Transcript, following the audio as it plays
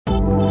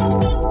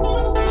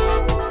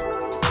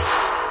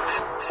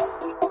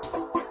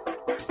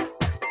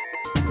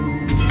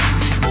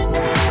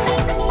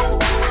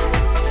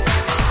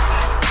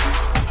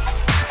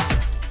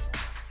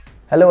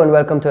Hello and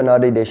welcome to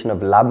another edition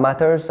of Lab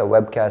Matters, a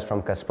webcast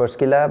from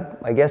Kaspersky Lab.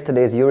 My guest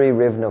today is Uri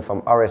Rivner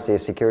from RSA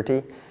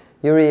Security.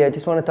 Uri, I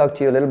just want to talk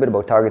to you a little bit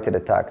about targeted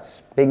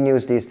attacks. Big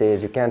news these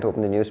days, you can't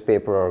open the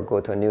newspaper or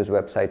go to a news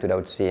website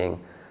without seeing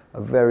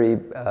a very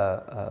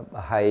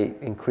high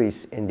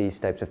increase in these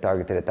types of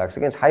targeted attacks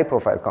against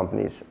high-profile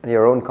companies, and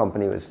your own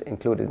company was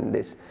included in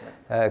this.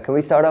 Can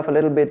we start off a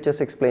little bit, just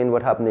explain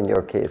what happened in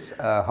your case,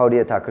 how the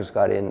attackers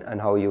got in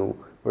and how you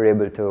were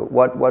able to,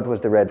 what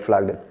was the red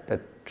flag that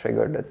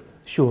triggered it?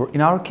 Sure. In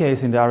our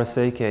case, in the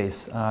RSA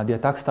case, the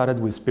attack started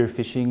with spear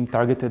phishing,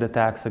 targeted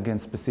attacks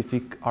against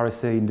specific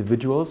RSA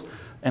individuals,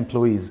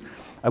 employees.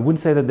 I wouldn't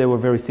say that they were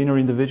very senior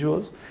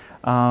individuals.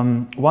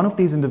 One of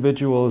these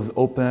individuals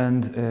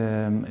opened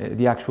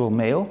the actual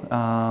mail.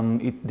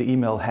 The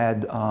email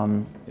had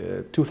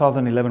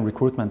 2011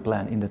 recruitment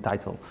plan in the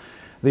title.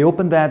 They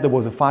opened that, there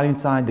was a file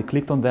inside, they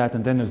clicked on that,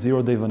 and then a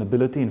zero-day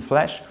vulnerability in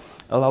Flash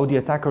allowed the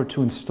attacker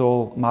to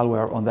install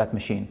malware on that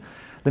machine.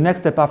 The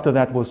next step after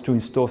that was to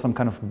install some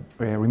kind of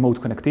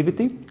remote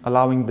connectivity,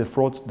 allowing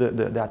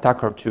the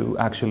attacker to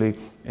actually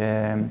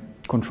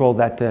control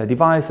that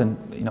device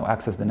and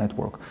access the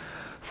network.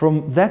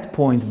 From that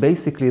point,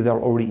 basically, they're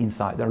already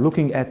inside. They're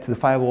looking at the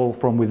firewall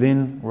from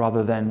within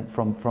rather than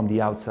from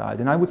the outside.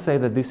 And I would say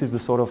that this is the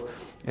sort of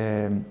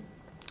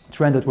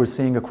trend that we're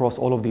seeing across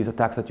all of these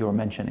attacks that you're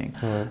mentioning.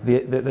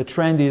 Mm-hmm. The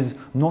trend is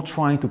not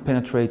trying to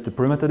penetrate the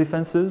perimeter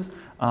defenses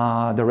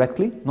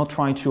directly, not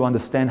trying to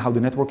understand how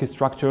the network is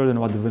structured and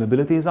what the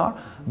vulnerabilities are,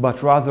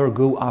 but rather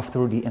go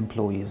after the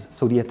employees.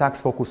 So the attacks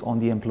focus on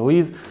the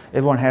employees.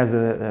 Everyone has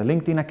a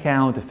LinkedIn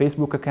account, a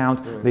Facebook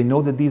account. Mm-hmm. They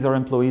know that these are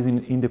employees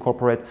in the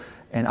corporate.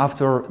 And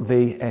after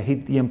they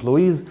hit the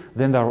employees,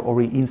 then they're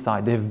already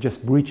inside. They've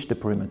just breached the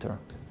perimeter.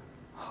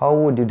 How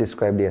would you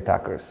describe the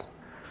attackers?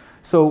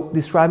 So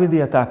describing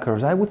the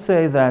attackers, I would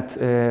say that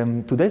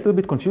today it's a little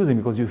bit confusing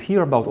because you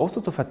hear about all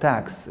sorts of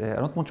attacks. I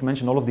don't want to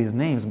mention all of these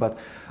names, but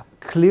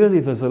clearly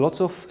there's a lot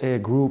of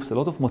groups, a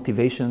lot of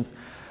motivations.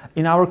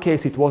 In our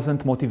case, it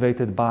wasn't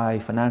motivated by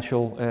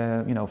financial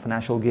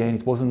gain.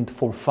 It wasn't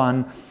for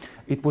fun.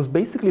 It was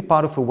basically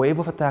part of a wave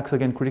of attacks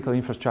against critical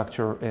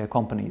infrastructure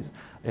companies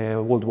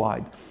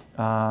worldwide,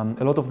 a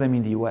lot of them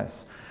in the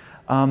US.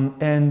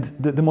 And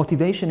the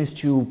motivation is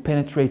to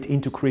penetrate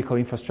into critical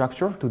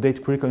infrastructure. Today,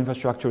 critical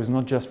infrastructure is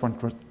not just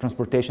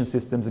transportation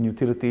systems and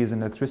utilities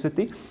and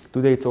electricity.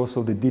 Today, it's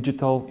also the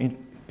digital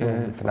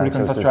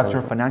critical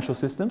infrastructure, financial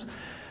systems.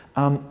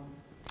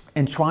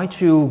 And try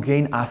to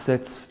gain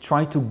assets,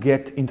 try to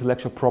get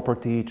intellectual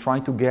property, try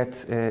to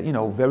get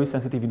very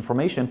sensitive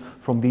information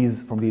from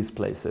these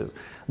places.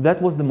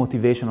 That was the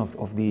motivation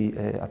of the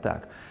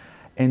attack.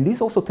 And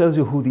this also tells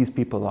you who these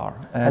people are.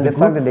 And the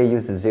fact that they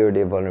used a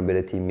zero-day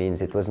vulnerability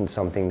means it wasn't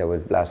something that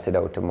was blasted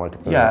out to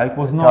multiple targets. Yeah, it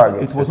was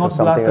not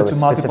blasted to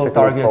multiple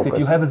targets. Focused. If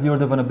you have a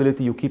zero-day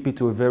vulnerability, you keep it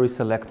to a very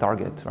select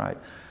target, right?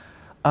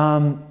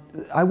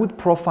 I would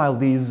profile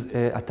these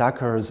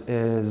attackers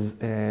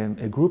as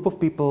a group of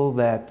people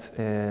that,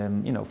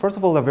 first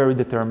of all, they're very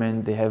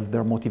determined, they have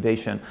their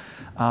motivation,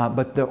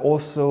 but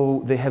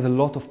they have a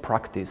lot of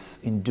practice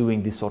in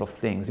doing these sort of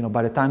things.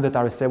 By the time that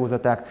RSA was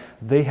attacked,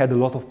 they had a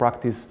lot of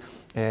practice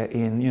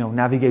in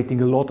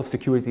navigating a lot of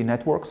security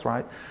networks,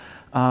 right?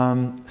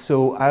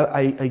 So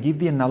I give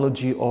the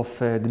analogy of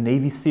the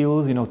Navy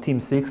SEALs, Team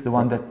 6, the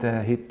one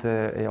that hit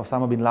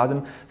Osama bin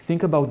Laden.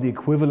 Think about the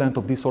equivalent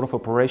of this sort of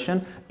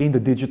operation in the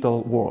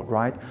digital world,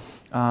 right?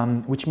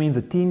 Which means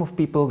a team of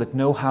people that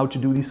know how to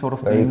do these sort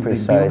of things.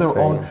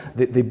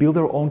 They build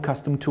their own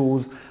custom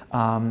tools.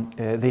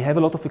 They have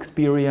a lot of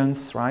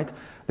experience, right?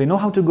 They know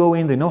how to go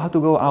in, they know how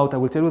to go out. I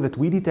will tell you that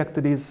we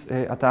detected this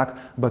attack,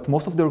 but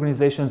most of the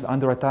organizations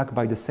under attack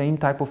by the same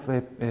type of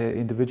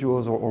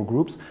individuals or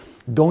groups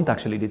don't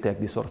actually detect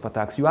these sort of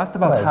attacks. You asked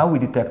about how we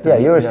detected. Yeah,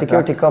 you're a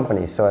security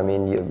company, so I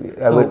mean,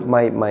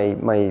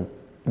 my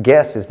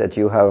guess is that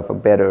you have a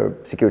better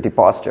security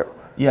posture.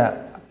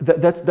 Yeah,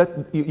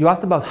 you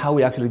asked about how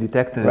we actually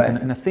detected it,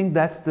 and I think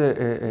that's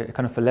the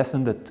kind of a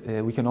lesson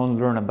that we can all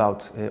learn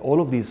about all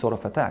of these sort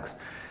of attacks.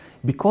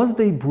 Because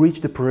they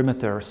breach the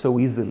perimeter so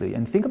easily,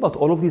 and think about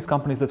all of these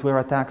companies that were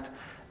attacked,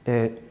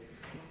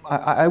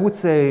 I would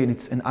say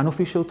it's an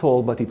unofficial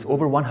toll, but it's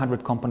over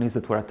 100 companies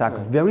that were attacked.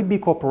 Right. Very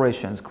big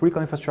corporations,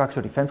 critical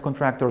infrastructure, defense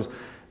contractors,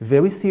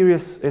 very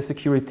serious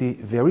security,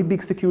 very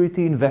big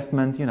security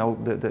investment,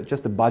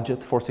 just the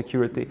budget for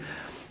security.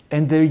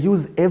 And they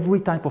use every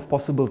type of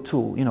possible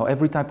tool,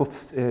 every type of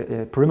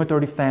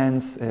perimeter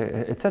defense,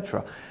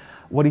 etc.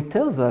 What it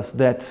tells us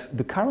that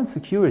the current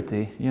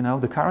security,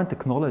 the current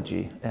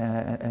technology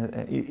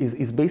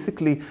is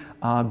basically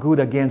good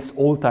against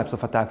all types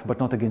of attacks, but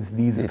not against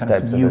these kind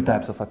of new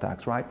types of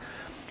attacks, right?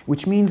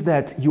 Which means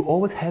that you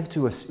almost have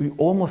to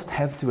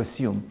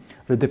assume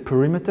that the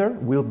perimeter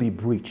will be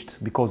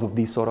breached because of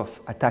this sort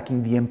of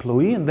attacking the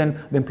employee, and then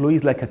the employee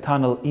is like a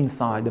tunnel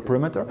inside the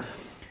perimeter.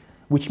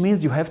 Which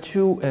means you have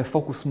to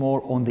focus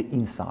more on the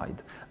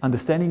inside,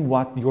 understanding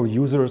what your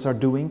users are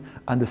doing,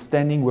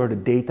 understanding where the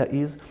data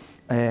is,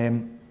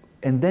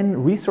 and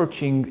then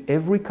researching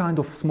every kind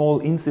of small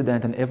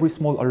incident and every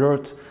small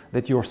alert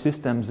that your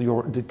systems,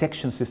 your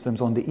detection systems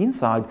on the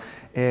inside,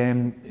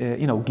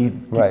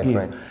 give.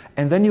 Right.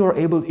 And then you are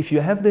able, if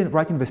you have the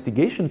right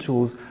investigation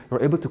tools,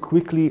 you're able to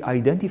quickly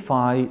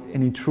identify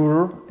an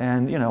intruder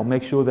and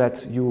make sure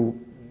that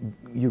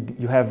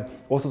you have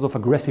all sorts of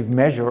aggressive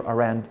measure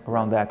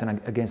around that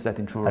and against that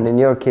intruder. And in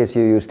your case,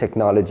 you use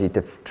technology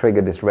to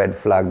trigger this red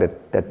flag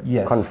that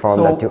yes.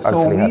 confirm that you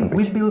actually had a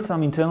breach. We build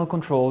some internal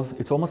controls.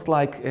 It's almost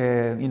like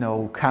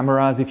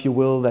cameras, if you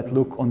will, that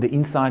look on the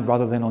inside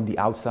rather than on the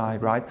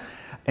outside, right?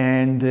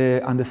 And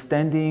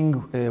understanding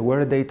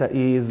where the data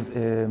is,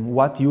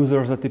 what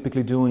users are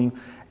typically doing.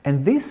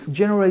 And this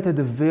generated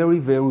a very,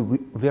 very,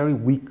 very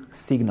weak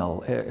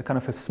signal, kind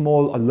of a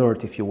small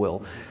alert, if you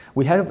will.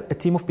 We had a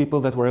team of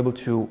people that were able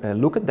to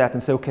look at that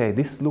and say, okay,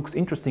 this looks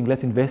interesting,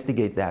 let's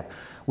investigate that.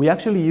 We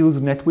actually use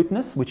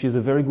NetWitness, which is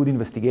a very good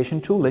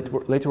investigation tool.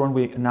 Later on,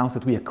 we announced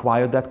that we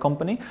acquired that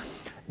company.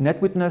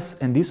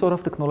 NetWitness and these sort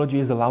of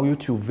technologies allow you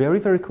to very,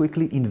 very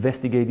quickly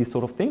investigate these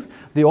sort of things.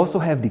 They also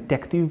have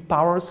detective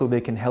powers, so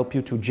they can help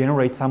you to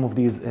generate some of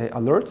these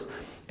alerts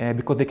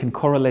because they can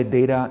correlate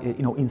data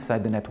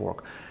inside the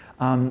network.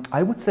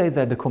 I would say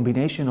that the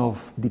combination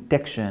of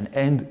detection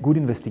and good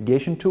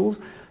investigation tools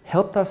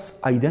helped us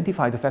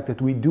identify the fact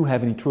that we do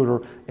have an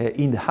intruder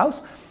in the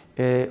house,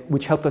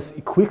 which helped us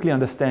quickly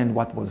understand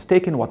what was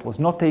taken, what was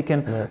not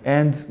taken, right.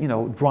 And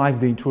drive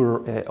the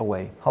intruder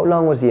away. How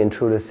long was the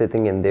intruder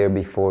sitting in there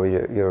before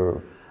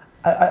your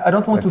I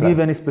don't want to give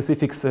any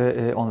specifics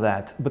on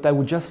that, but I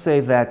would just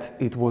say that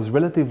it was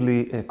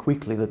relatively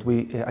quickly that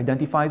we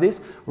identified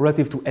this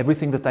relative to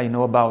everything that I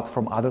know about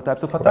from other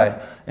types of attacks.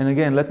 Right. And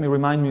again, let me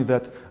remind you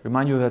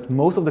that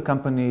most of the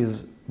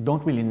companies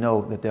don't really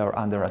know that they are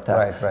under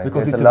attack. Right.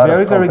 Because there's it's a lot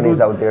very, of very companies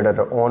good out there that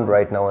are owned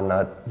right now and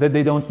not. That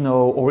they don't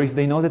know, or if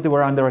they know that they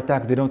were under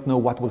attack, they don't know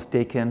what was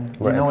taken.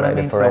 You know what I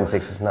mean? The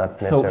forensics is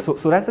not necessary.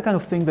 So that's the kind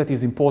of thing that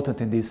is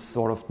important in this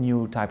sort of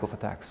new type of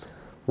attacks.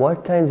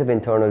 What kinds of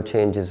internal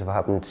changes have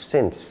happened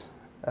since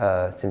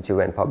you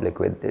went public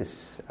with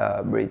this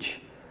breach?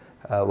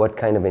 What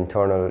kind of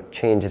internal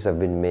changes have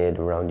been made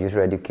around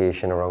user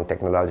education, around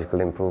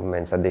technological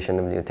improvements, addition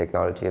of new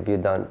technology have you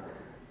done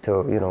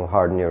to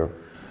harden your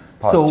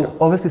posture? So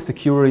obviously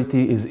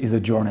security is a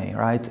journey,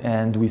 right?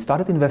 And we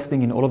started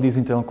investing in all of these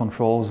internal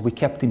controls. We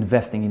kept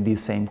investing in these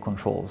same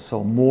controls.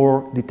 So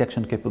more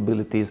detection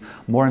capabilities,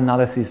 more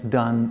analysis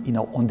done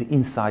on the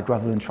inside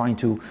rather than trying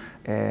to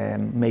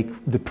make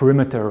the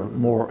perimeter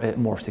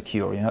more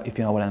secure, if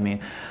you know what I mean.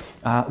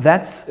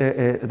 That's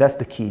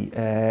the key.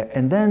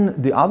 And then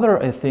the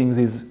other things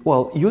is,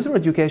 well, user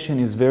education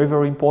is very,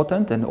 very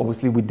important, and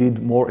obviously we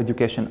did more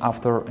education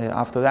after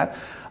that.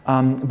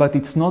 But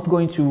it's not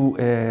going to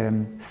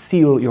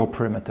seal your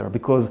perimeter,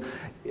 because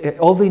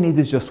all they need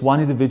is just one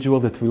individual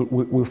that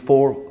will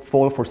fall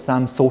for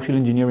some social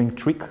engineering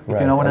trick, if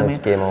you know what I mean. It's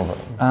game over.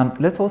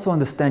 Let's also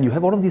understand, you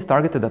have all of these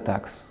targeted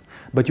attacks,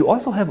 but you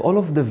also have all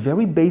of the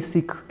very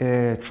basic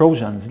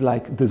Trojans,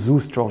 like the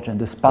Zeus Trojan,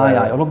 the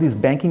SpyEye, all of these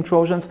banking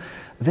Trojans.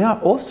 They are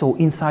also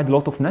inside a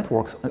lot of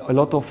networks, a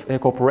lot of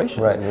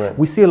corporations. Right.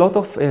 We see a lot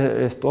of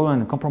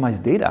stolen and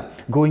compromised data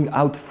going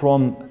out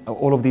from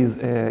all of these,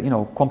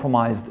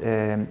 compromised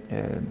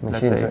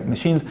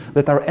machines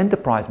that are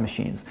enterprise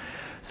machines.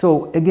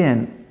 So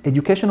again,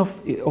 education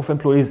of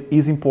employees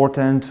is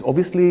important.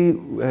 Obviously,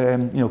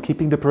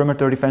 keeping the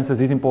perimeter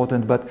defenses is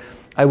important, but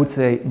I would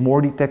say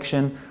more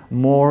detection,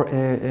 more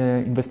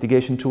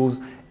investigation tools,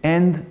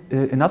 and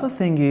another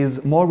thing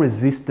is more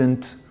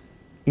resistant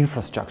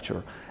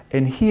infrastructure.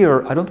 And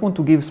here, I don't want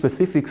to give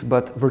specifics,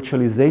 but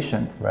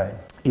virtualization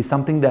is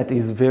something that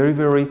is very,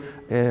 very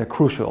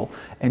crucial,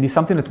 and is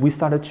something that we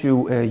started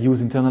to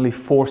use internally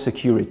for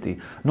security,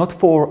 not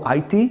for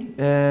IT,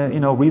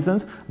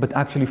 reasons, but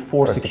actually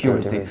for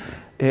security.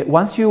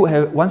 Once you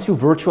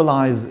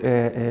virtualize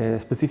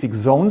specific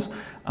zones,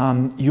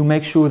 you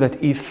make sure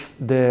that if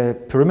the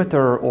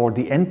perimeter or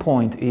the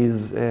endpoint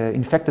is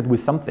infected with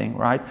something,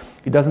 right,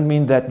 it doesn't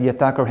mean that the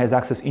attacker has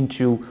access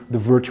into the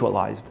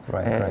virtualized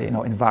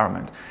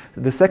environment.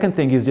 The second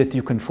thing is that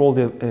you control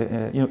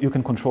you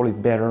can control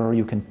it better,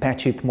 you can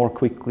patch it more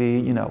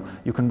quickly,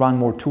 you can run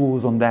more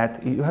tools on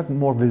that, you have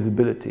more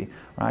visibility,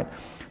 right?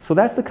 So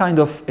that's the kind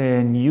of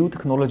new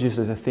technologies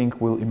that I think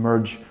will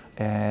emerge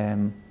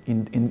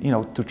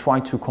to try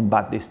to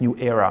combat this new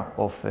era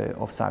of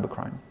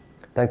cybercrime.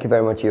 Thank you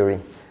very much, Uri.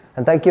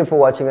 And thank you for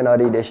watching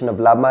another edition of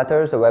Lab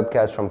Matters, a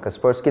webcast from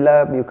Kaspersky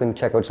Lab. You can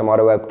check out some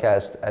other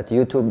webcasts at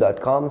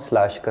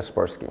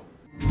youtube.com/Kaspersky.